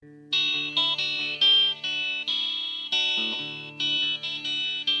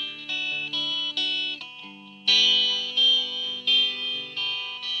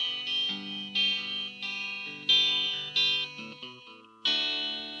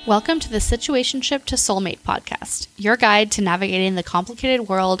Welcome to the Situationship to Soulmate podcast, your guide to navigating the complicated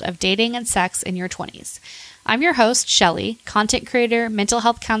world of dating and sex in your 20s. I'm your host, Shelly, content creator, mental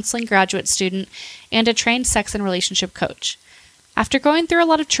health counseling graduate student, and a trained sex and relationship coach. After going through a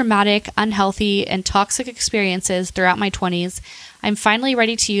lot of traumatic, unhealthy, and toxic experiences throughout my 20s, I'm finally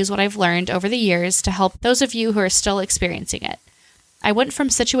ready to use what I've learned over the years to help those of you who are still experiencing it. I went from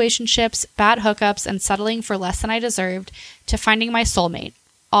situationships, bad hookups, and settling for less than I deserved to finding my soulmate,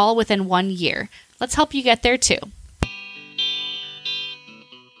 all within 1 year. Let's help you get there too.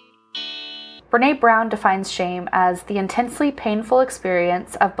 Brené Brown defines shame as the intensely painful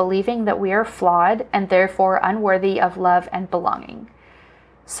experience of believing that we are flawed and therefore unworthy of love and belonging.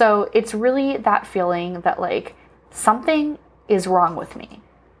 So it's really that feeling that like something is wrong with me.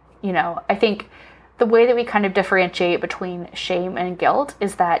 You know, I think the way that we kind of differentiate between shame and guilt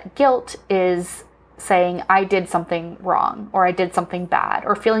is that guilt is saying I did something wrong or I did something bad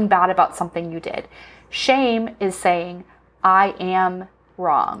or feeling bad about something you did. Shame is saying I am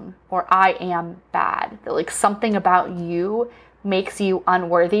wrong or I am bad. That like something about you makes you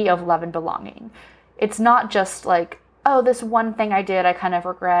unworthy of love and belonging. It's not just like, oh, this one thing I did I kind of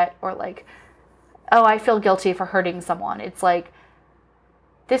regret, or like, oh, I feel guilty for hurting someone. It's like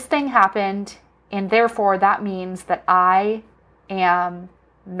this thing happened and therefore that means that I am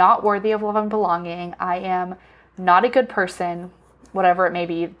not worthy of love and belonging. I am not a good person, whatever it may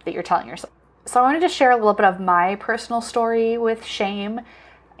be that you're telling yourself. So I wanted to share a little bit of my personal story with shame,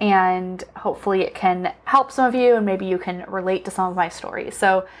 and hopefully it can help some of you and maybe you can relate to some of my stories.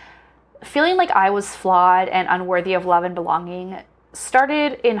 So feeling like I was flawed and unworthy of love and belonging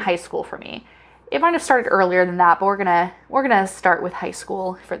started in high school for me. It might have started earlier than that, but we're gonna start with high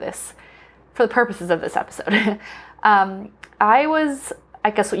school for the purposes of this episode. I was, I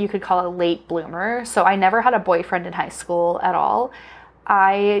guess, what you could call a late bloomer. So I never had a boyfriend in high school at all.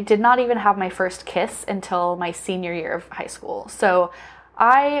 I did not even have my first kiss until my senior year of high school. So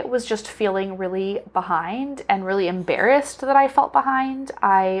I was just feeling really behind and really embarrassed that I felt behind.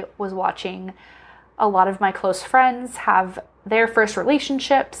 I was watching a lot of my close friends have their first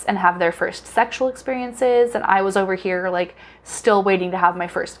relationships and have their first sexual experiences, and I was over here like still waiting to have my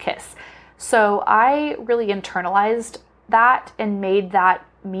first kiss. So I really internalized that and made that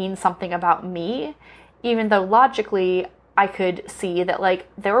mean something about me, even though logically I could see that like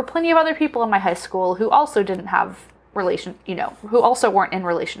there were plenty of other people in my high school who also didn't have who also weren't in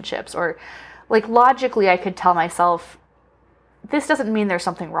relationships, or like logically I could tell myself this doesn't mean there's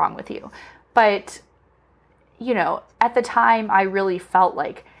something wrong with you. But you know, at the time I really felt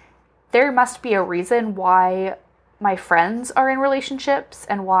like there must be a reason why my friends are in relationships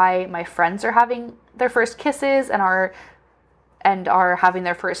and why my friends are having their first kisses and are having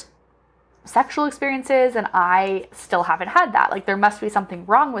their first sexual experiences, and I still haven't had that. Like there must be something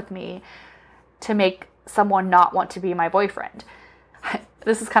wrong with me to make someone not want to be my boyfriend.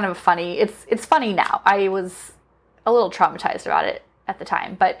 This is kind of funny. It's funny now. I was a little traumatized about it at the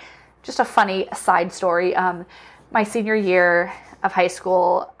time, but just a funny side story. My senior year of high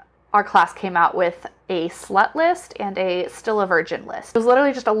school, our class came out with a slut list and a still a virgin list. It was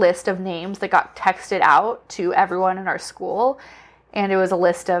literally just a list of names that got texted out to everyone in our school. And it was a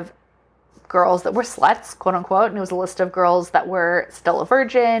list of girls that were sluts, quote unquote. And it was a list of girls that were still a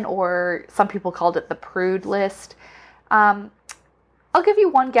virgin, or some people called it the prude list. I'll give you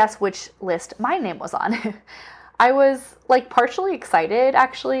one guess which list my name was on. I was like partially excited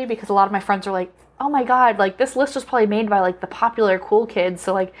actually, because a lot of my friends were like, oh my God, like this list was probably made by like the popular cool kids.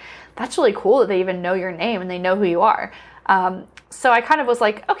 So like, that's really cool that they even know your name and they know who you are. So I kind of was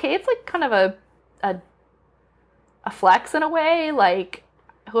like, okay, it's like kind of a flex in a way, like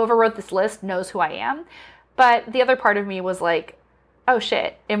whoever wrote this list knows who I am. But the other part of me was like, oh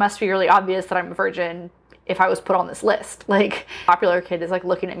shit, it must be really obvious that I'm a virgin if I was put on this list. Like popular kid is like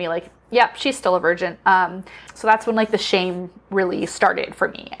looking at me like, yep, she's still a virgin. So that's when like the shame really started for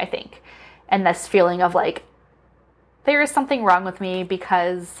me, I think. And this feeling of like, there is something wrong with me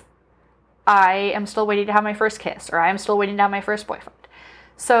because I am still waiting to have my first kiss, or I am still waiting to have my first boyfriend.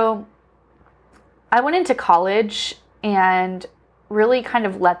 So I went into college and really kind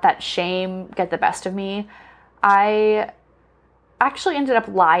of let that shame get the best of me. I actually ended up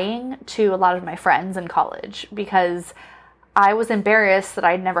lying to a lot of my friends in college because I was embarrassed that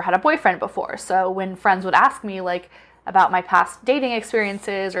I'd never had a boyfriend before. So when friends would ask me like about my past dating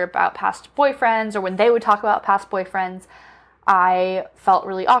experiences or about past boyfriends, or when they would talk about past boyfriends, I felt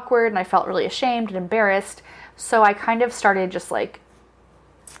really awkward and I felt really ashamed and embarrassed. So I kind of started just like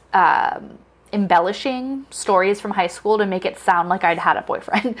embellishing stories from high school to make it sound like I'd had a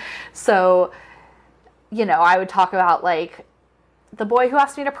boyfriend. So, you know, I would talk about like the boy who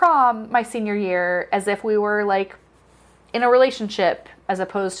asked me to prom my senior year as if we were like in a relationship, as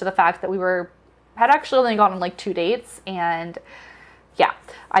opposed to the fact that we had actually only gone on like 2 dates. And yeah,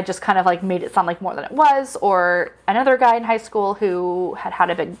 I just kind of like made it sound like more than it was. Or another guy in high school who had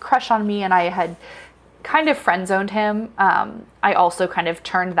a big crush on me and I had kind of friend zoned him. I also kind of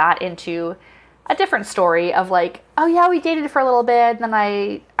turned that into a different story of like, oh yeah, we dated for a little bit, and then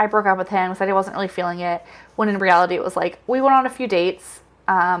I broke up with him because I wasn't really feeling it. When in reality, it was like, we went on a few dates,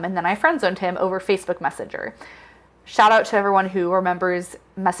 and then I friend zoned him over Facebook Messenger. Shout out to everyone who remembers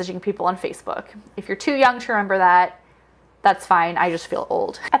messaging people on Facebook. If you're too young to remember that, that's fine. I just feel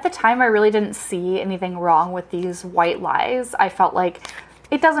old. At the time, I really didn't see anything wrong with these white lies. I felt like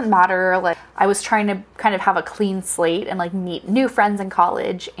it doesn't matter. Like, I was trying to kind of have a clean slate and like meet new friends in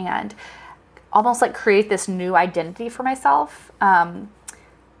college and almost like create this new identity for myself.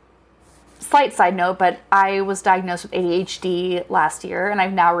 Slight side note, but I was diagnosed with ADHD last year, and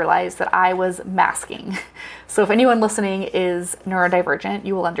I've now realized that I was masking. So if anyone listening is neurodivergent,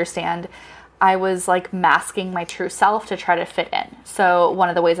 you will understand I was like masking my true self to try to fit in. So one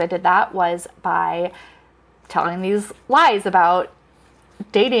of the ways I did that was by telling these lies about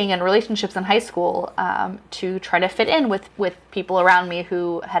dating and relationships in high school, to try to fit in with people around me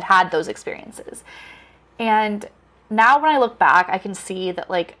who had those experiences. And now when I look back, I can see that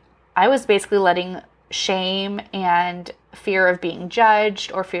like I was basically letting shame and fear of being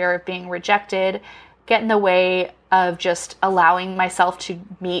judged or fear of being rejected get in the way of just allowing myself to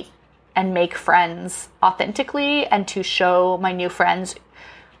meet and make friends authentically and to show my new friends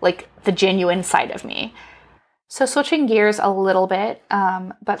like the genuine side of me. So switching gears a little bit,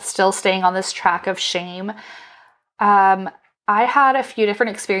 but still staying on this track of shame, I had a few different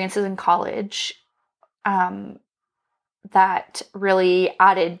experiences in college that really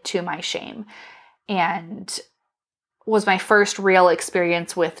added to my shame and was my first real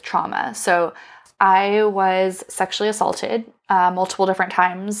experience with trauma. So I was sexually assaulted multiple different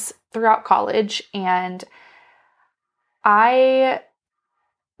times throughout college, and I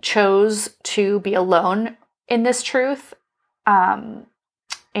chose to be alone in this truth. And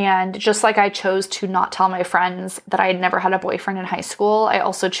just like I chose to not tell my friends that I had never had a boyfriend in high school, I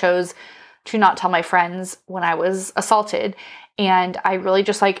also chose to not tell my friends when I was assaulted. And I really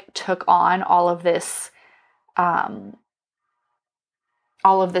just like took on all of this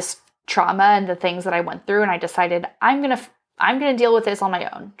trauma and the things that I went through. And I decided I'm going to deal with this on my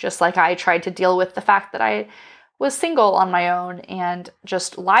own. Just like I tried to deal with the fact that I was single on my own and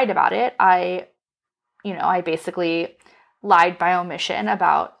just lied about it. I basically lied by omission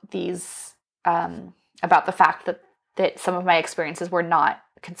about these, about the fact that some of my experiences were not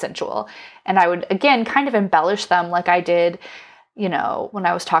consensual. And I would, again, kind of embellish them like I did, when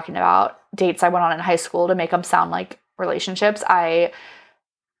I was talking about dates I went on in high school to make them sound like relationships. I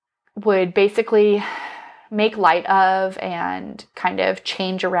would basically make light of and kind of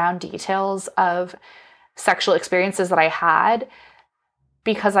change around details of sexual experiences that I had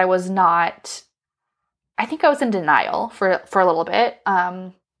because I was in denial for a little bit.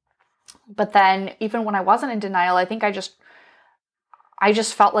 But then even when I wasn't in denial, I think I just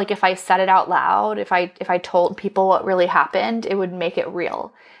felt like if I said it out loud, if I told people what really happened, it would make it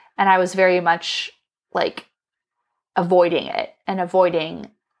real. And I was very much like avoiding it and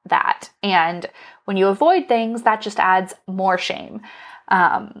avoiding that. And when you avoid things, that just adds more shame.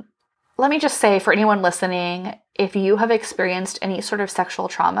 Let me just say, for anyone listening, if you have experienced any sort of sexual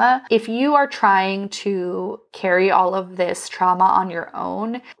trauma, if you are trying to carry all of this trauma on your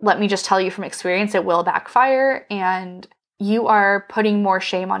own, let me just tell you from experience, it will backfire, and you are putting more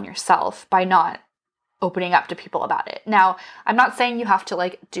shame on yourself by not opening up to people about it. Now, I'm not saying you have to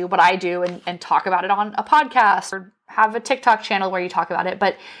like do what I do and talk about it on a podcast or have a TikTok channel where you talk about it.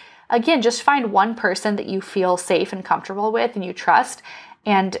 But again, just find one person that you feel safe and comfortable with and you trust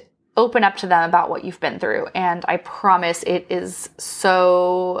and open up to them about what you've been through. And I promise it is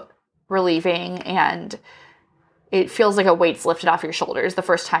so relieving and it feels like a weight's lifted off your shoulders the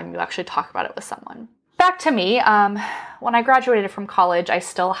first time you actually talk about it with someone. Back to me, when I graduated from college, I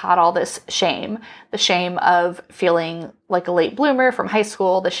still had all this shame. The shame of feeling like a late bloomer from high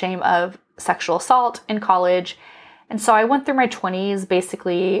school, the shame of sexual assault in college. And so I went through my 20s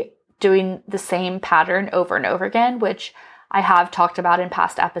basically doing the same pattern over and over again, which I have talked about in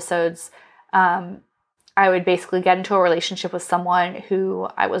past episodes. I would basically get into a relationship with someone who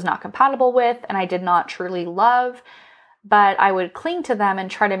I was not compatible with and I did not truly love, but I would cling to them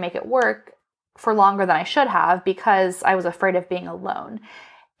and try to make it work for longer than I should have because I was afraid of being alone.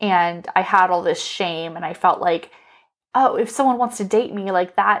 And I had all this shame and I felt like, oh, if someone wants to date me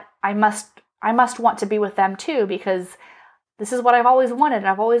like that, I must want to be with them too because this is what I've always wanted.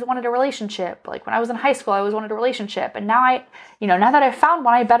 I've always wanted a relationship. Like when I was in high school, I always wanted a relationship. And now now that I've found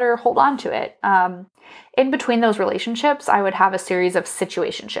one, I better hold on to it. In between those relationships, I would have a series of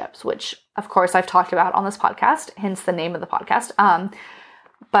situationships, which of course I've talked about on this podcast, hence the name of the podcast.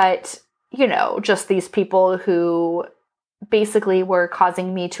 But just these people who basically were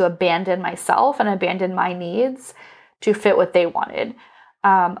causing me to abandon myself and abandon my needs to fit what they wanted.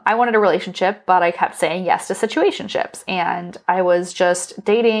 I wanted a relationship, but I kept saying yes to situationships. And I was just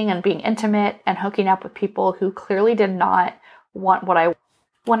dating and being intimate and hooking up with people who clearly did not want what I wanted.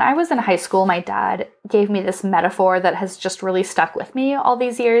 When I was in high school, my dad gave me this metaphor that has just really stuck with me all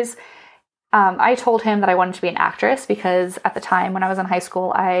these years. I told him that I wanted to be an actress because at the time when I was in high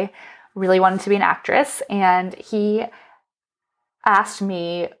school, I really wanted to be an actress. And he asked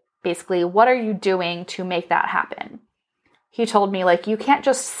me basically, what are you doing to make that happen? He told me, like, you can't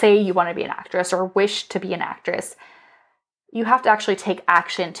just say you want to be an actress or wish to be an actress. You have to actually take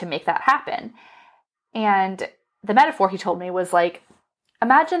action to make that happen. And the metaphor he told me was like,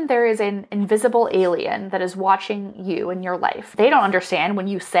 imagine there is an invisible alien that is watching you in your life. They don't understand when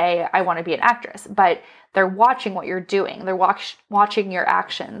you say, I want to be an actress, but they're watching what you're doing. They're watching your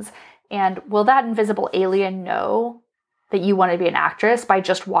actions. And will that invisible alien know that you want to be an actress by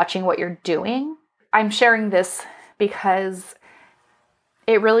just watching what you're doing? I'm sharing this because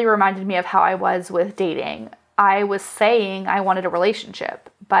it really reminded me of how I was with dating. I was saying I wanted a relationship,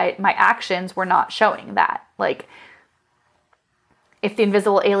 but my actions were not showing that. Like, if the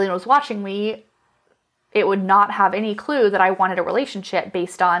invisible alien was watching me, it would not have any clue that I wanted a relationship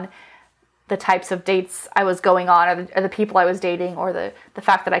based on the types of dates I was going on or the people I was dating, or the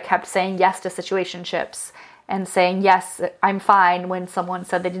fact that I kept saying yes to situationships and saying, yes, I'm fine when someone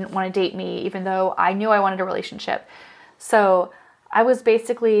said they didn't want to date me, even though I knew I wanted a relationship. So I was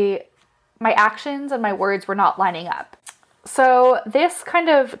basically, my actions and my words were not lining up. So this kind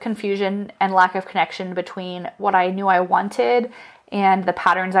of confusion and lack of connection between what I knew I wanted and the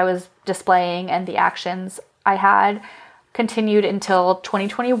patterns I was displaying and the actions I had continued until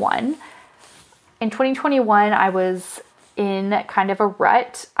 2021. In 2021, I was in kind of a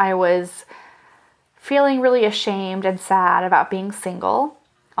rut. I was feeling really ashamed and sad about being single.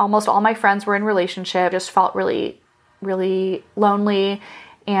 Almost all my friends were in relationships, just felt really, really lonely.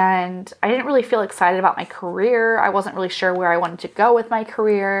 And I didn't really feel excited about my career. I wasn't really sure where I wanted to go with my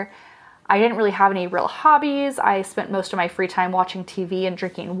career. I didn't really have any real hobbies. I spent most of my free time watching TV and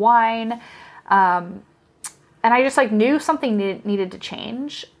drinking wine. And I just knew something needed to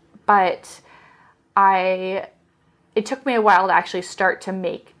change. But it took me a while to actually start to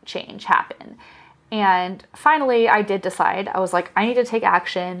make change happen. And finally, I did decide. I was like, I need to take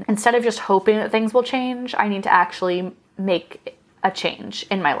action. Instead of just hoping that things will change, I need to actually make a change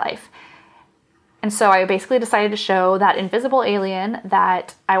in my life. And so I basically decided to show that invisible alien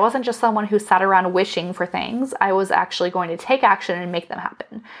that I wasn't just someone who sat around wishing for things. I was actually going to take action and make them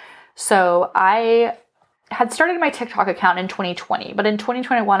happen. So I had started my TikTok account in 2020, but in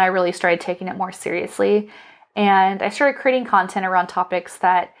 2021, I really started taking it more seriously. And I started creating content around topics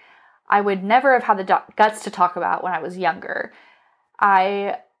that I would never have had the guts to talk about when I was younger.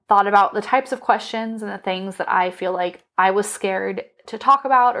 I thought about the types of questions and the things that I feel like I was scared to talk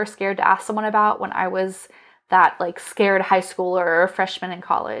about or scared to ask someone about when I was that scared high schooler or freshman in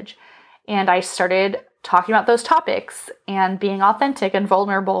college. And I started talking about those topics and being authentic and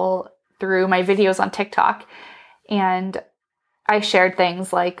vulnerable through my videos on TikTok. And I shared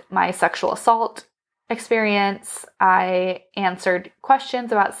things like my sexual assault experience. I answered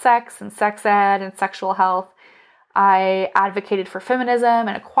questions about sex and sex ed and sexual health. I advocated for feminism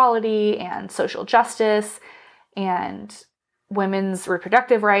and equality and social justice and women's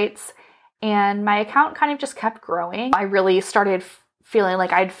reproductive rights. And my account kind of just kept growing. I really started feeling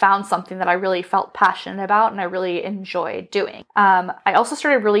like I'd found something that I really felt passionate about and I really enjoyed doing. I also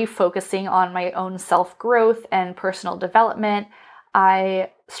started really focusing on my own self-growth and personal development.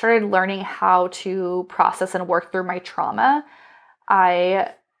 I started learning how to process and work through my trauma.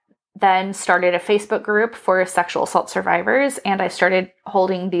 I then started a Facebook group for sexual assault survivors, and I started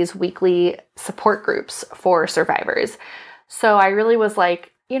holding these weekly support groups for survivors. So I really was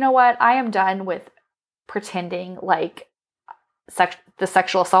like, you know what? I am done with pretending like the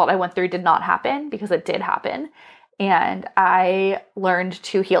sexual assault I went through did not happen, because it did happen. And I learned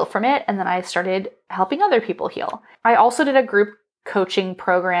to heal from it, and then I started helping other people heal. I also did a group coaching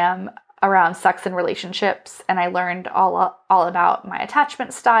program around sex and relationships, and I learned all about my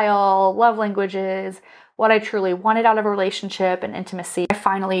attachment style, love languages, what I truly wanted out of a relationship and intimacy. I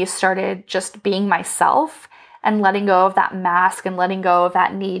finally started just being myself and letting go of that mask and letting go of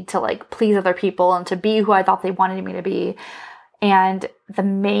that need to please other people and to be who I thought they wanted me to be. And the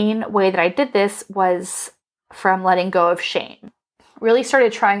main way that I did this was from letting go of shame. Really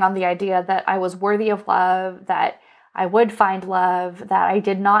started trying on the idea that I was worthy of love, that I would find love, that I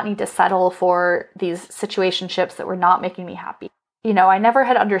did not need to settle for these situationships that were not making me happy. You know, I never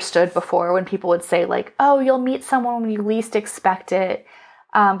had understood before when people would say like, oh, you'll meet someone when you least expect it.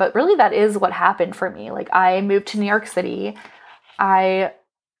 But really that is what happened for me. Like, I moved to New York City. I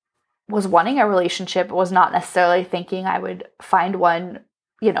was wanting a relationship, but was not necessarily thinking I would find one,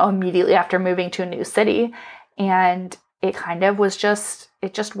 you know, immediately after moving to a new city. And it kind of was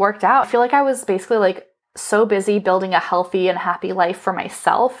it just worked out. I feel like I was basically like so busy building a healthy and happy life for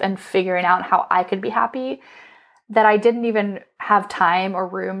myself and figuring out how I could be happy that I didn't even have time or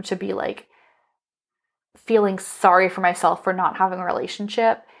room to be like feeling sorry for myself for not having a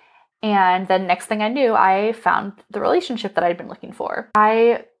relationship. And then next thing I knew, I found the relationship that I'd been looking for.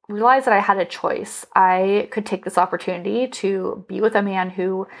 I realized that I had a choice. I could take this opportunity to be with a man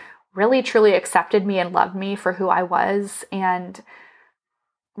who really truly accepted me and loved me for who I was and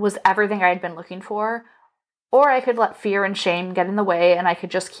was everything I had been looking for. Or I could let fear and shame get in the way and I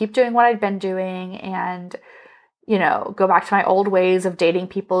could just keep doing what I'd been doing and, you know, go back to my old ways of dating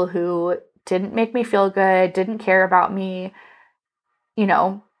people who didn't make me feel good, didn't care about me, you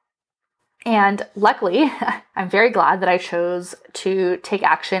know. And luckily, I'm very glad that I chose to take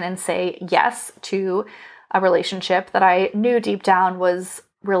action and say yes to a relationship that I knew deep down was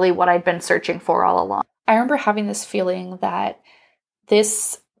really what I'd been searching for all along. I remember having this feeling that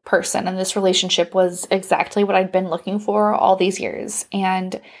this person and this relationship was exactly what I'd been looking for all these years.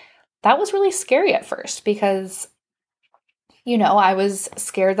 And that was really scary at first because, you know, I was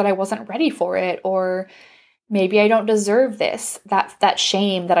scared that I wasn't ready for it, or maybe I don't deserve this. That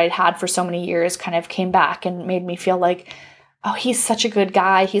shame that I'd had for so many years kind of came back and made me feel like, oh, he's such a good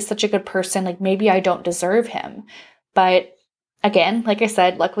guy. He's such a good person. Like, maybe I don't deserve him. But again, like I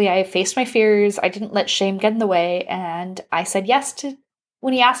said, luckily I faced my fears. I didn't let shame get in the way. And I said yes to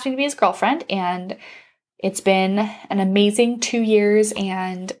when he asked me to be his girlfriend. And it's been an amazing 2 years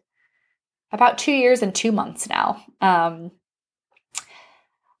and about 2 years and 2 months now.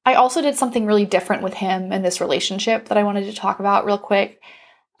 I also did something really different with him in this relationship that I wanted to talk about real quick.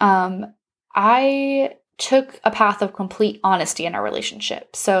 I took a path of complete honesty in our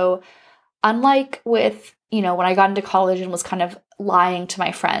relationship. So unlike with, you know, when I got into college and was kind of lying to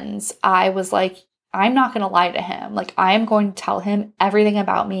my friends, I was like, I'm not going to lie to him. Like, I am going to tell him everything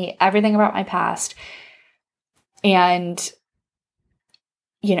about me, everything about my past. And,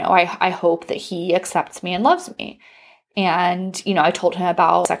 you know, I hope that he accepts me and loves me. And, you know, I told him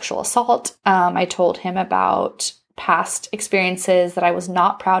about sexual assault. I told him about past experiences that I was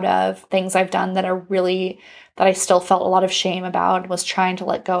not proud of, things I've done that I still felt a lot of shame about, was trying to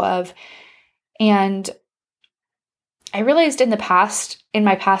let go of. And I realized in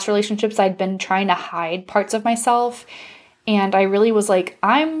my past relationships, I'd been trying to hide parts of myself. And I really was like,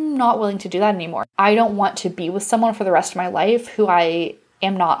 I'm not willing to do that anymore. I don't want to be with someone for the rest of my life who I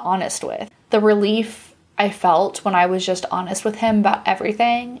am not honest with. The relief I felt when I was just honest with him about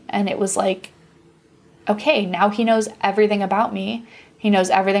everything. And it was like, okay, now he knows everything about me. He knows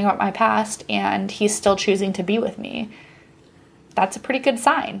everything about my past, and he's still choosing to be with me. That's a pretty good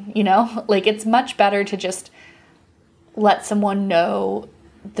sign, you know? Like, it's much better to just let someone know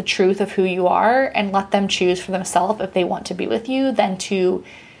the truth of who you are and let them choose for themselves if they want to be with you than to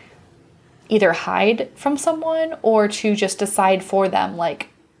either hide from someone or to just decide for them, like,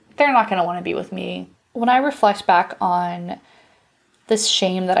 they're not going to want to be with me. When I reflect back on this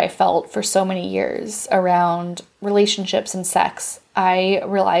shame that I felt for so many years around relationships and sex, I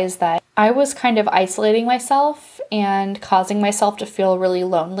realized that I was kind of isolating myself and causing myself to feel really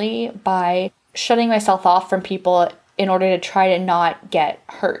lonely by shutting myself off from people in order to try to not get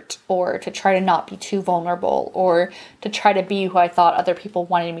hurt, or to try to not be too vulnerable, or to try to be who I thought other people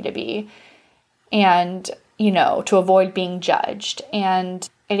wanted me to be. And, you know, to avoid being judged. And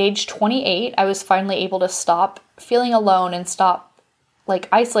at age 28, I was finally able to stop feeling alone and stop like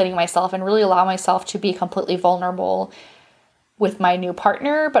isolating myself and really allow myself to be completely vulnerable with my new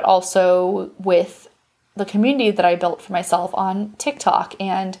partner, but also with the community that I built for myself on TikTok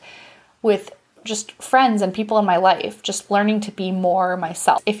and with just friends and people in my life, just learning to be more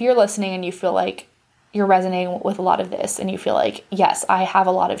myself. If you're listening and you feel like you're resonating with a lot of this and you feel like, yes, I have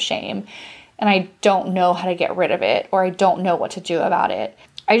a lot of shame and I don't know how to get rid of it, or I don't know what to do about it,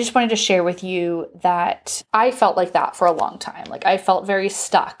 I just wanted to share with you that I felt like that for a long time. Like, I felt very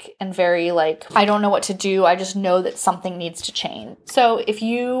stuck and very like, I don't know what to do. I just know that something needs to change. So if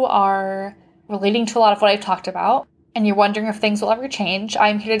you are relating to a lot of what I've talked about, and you're wondering if things will ever change,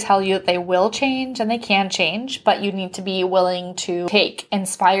 I'm here to tell you that they will change and they can change, but you need to be willing to take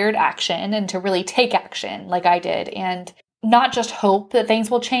inspired action and to really take action like I did, and not just hope that things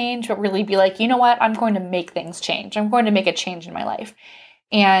will change, but really be like, you know what, I'm going to make things change. I'm going to make a change in my life.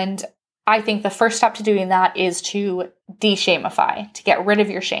 And I think the first step to doing that is to de-shamify, to get rid of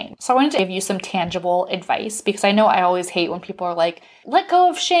your shame. So I wanted to give you some tangible advice, because I know I always hate when people are like, let go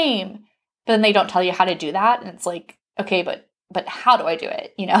of shame, but then they don't tell you how to do that. And it's like, okay, but how do I do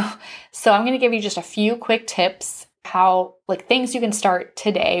it? So I'm going to give you just a few quick tips, how, like, things you can start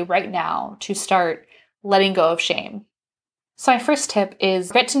today, right now, to start letting go of shame. So my first tip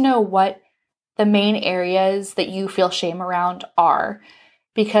is get to know what the main areas that you feel shame around are,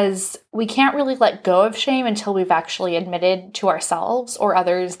 because we can't really let go of shame until we've actually admitted to ourselves or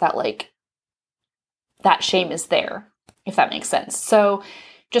others that, like, that shame is there, if that makes sense. So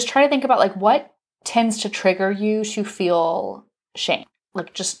just try to think about, like, what tends to trigger you to feel shame.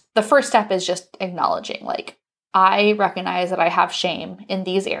 Like, just the first step is just acknowledging, like, I recognize that I have shame in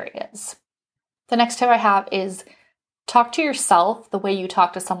these areas. The next tip I have is talk to yourself the way you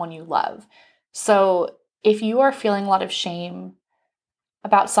talk to someone you love. So if you are feeling a lot of shame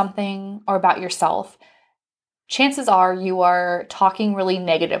about something or about yourself, chances are you are talking really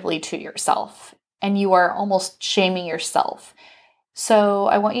negatively to yourself and you are almost shaming yourself. So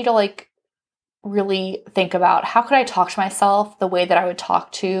I want you to, like, really think about, how could I talk to myself the way that I would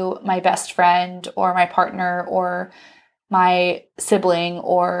talk to my best friend or my partner or my sibling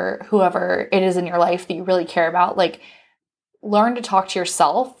or whoever it is in your life that you really care about. Like, learn to talk to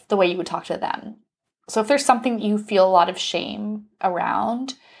yourself the way you would talk to them. So if there's something that you feel a lot of shame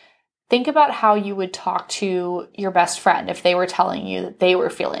around, think about how you would talk to your best friend if they were telling you that they were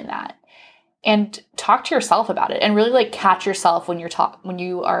feeling that. And talk to yourself about it, and really, like, catch yourself when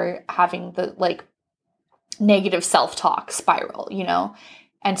you are having the, like, negative self-talk spiral,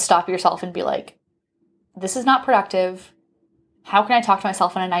 and stop yourself and be like, this is not productive. How can I talk to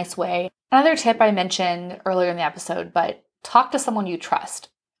myself in a nice way? Another tip I mentioned earlier in the episode, but talk to someone you trust.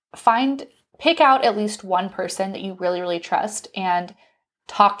 Pick out at least one person that you really, really trust and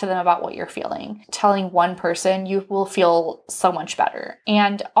talk to them about what you're feeling. Telling one person, you will feel so much better.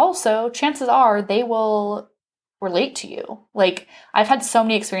 And also, chances are they will relate to you. Like, I've had so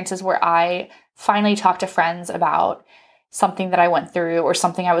many experiences where I finally talked to friends about something that I went through or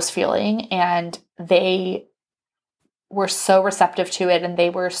something I was feeling, and they were so receptive to it and they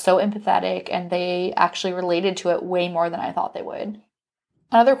were so empathetic and they actually related to it way more than I thought they would.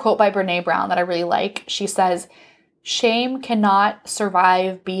 Another quote by Brené Brown that I really like, she says, "Shame cannot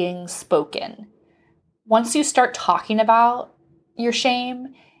survive being spoken." Once you start talking about your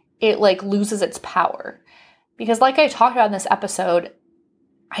shame, it, like, loses its power. Because, like I talked about in this episode,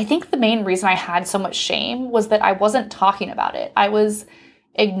 I think the main reason I had so much shame was that I wasn't talking about it. I was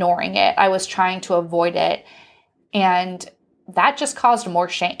ignoring it. I was trying to avoid it. And that just caused more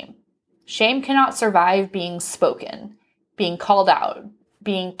shame. Shame cannot survive being spoken, being called out,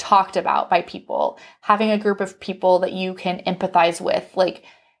 being talked about by people, having a group of people that you can empathize with. Like,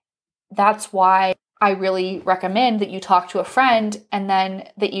 that's why I really recommend that you talk to a friend, and then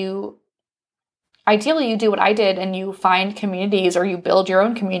that ideally you do what I did and you find communities, or you build your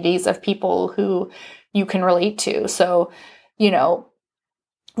own communities of people who you can relate to. So,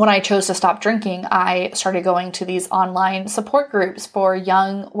 when I chose to stop drinking, I started going to these online support groups for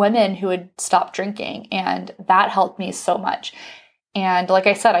young women who had stopped drinking, and that helped me so much. And like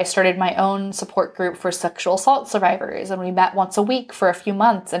I said, I started my own support group for sexual assault survivors, and we met once a week for a few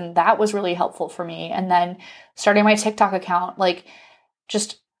months, and that was really helpful for me. And then starting my TikTok account, like,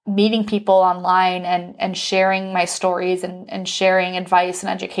 just meeting people online and sharing my stories and sharing advice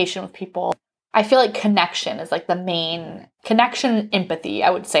and education with people. I feel like connection is, like, the main connection, and empathy, I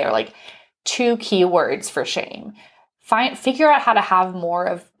would say, are, like, two key words for shame. Figure out how to have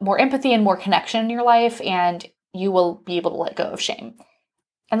more empathy and more connection in your life, and you will be able to let go of shame.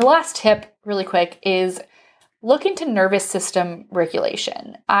 And the last tip, really quick, is look into nervous system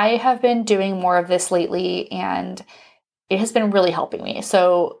regulation. I have been doing more of this lately, and it has been really helping me.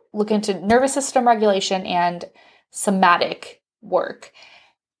 So look into nervous system regulation and somatic work.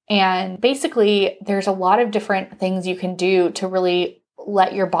 And basically, there's a lot of different things you can do to really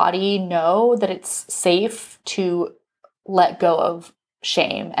let your body know that it's safe to let go of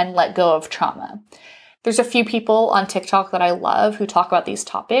shame and let go of trauma. There's a few people on TikTok that I love who talk about these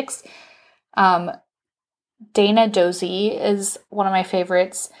topics. Dana Dozzy is one of my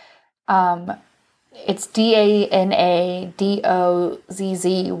favorites. It's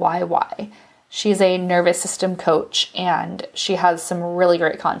DanaDozzyyy. She's a nervous system coach, and she has some really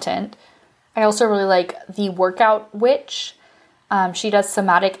great content. I also really like the Workout Witch. She does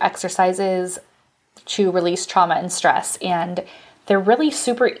somatic exercises to release trauma and stress, and they're really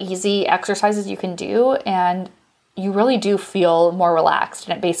super easy exercises you can do, and you really do feel more relaxed.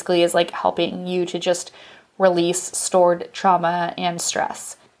 And it basically is like helping you to just release stored trauma and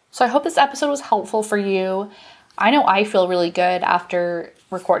stress. So I hope this episode was helpful for you. I know I feel really good after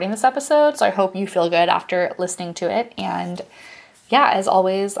recording this episode, so I hope you feel good after listening to it. And yeah, as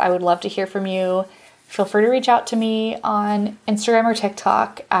always, I would love to hear from you. Feel free to reach out to me on Instagram or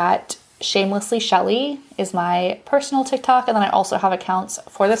TikTok at Shamelessly Shelly is my personal TikTok. And then I also have accounts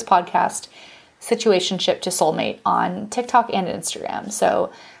for this podcast, Situationship to Soulmate, on TikTok and Instagram.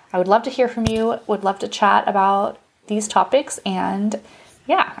 So I would love to hear from you, would love to chat about these topics. And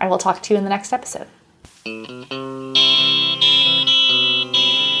yeah, I will talk to you in the next episode.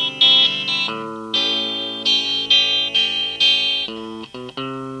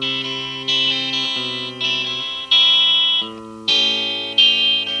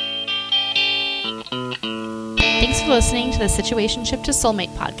 Thanks for listening to the Situationship to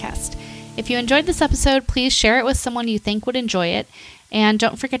Soulmate podcast. If you enjoyed this episode, please share it with someone you think would enjoy it. And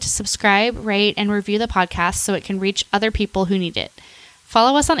don't forget to subscribe, rate, and review the podcast so it can reach other people who need it.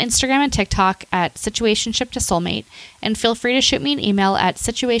 Follow us on Instagram and TikTok at Situationship to Soulmate, and feel free to shoot me an email at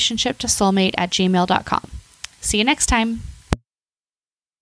situationshiptosoulmate@gmail.com. See you next time.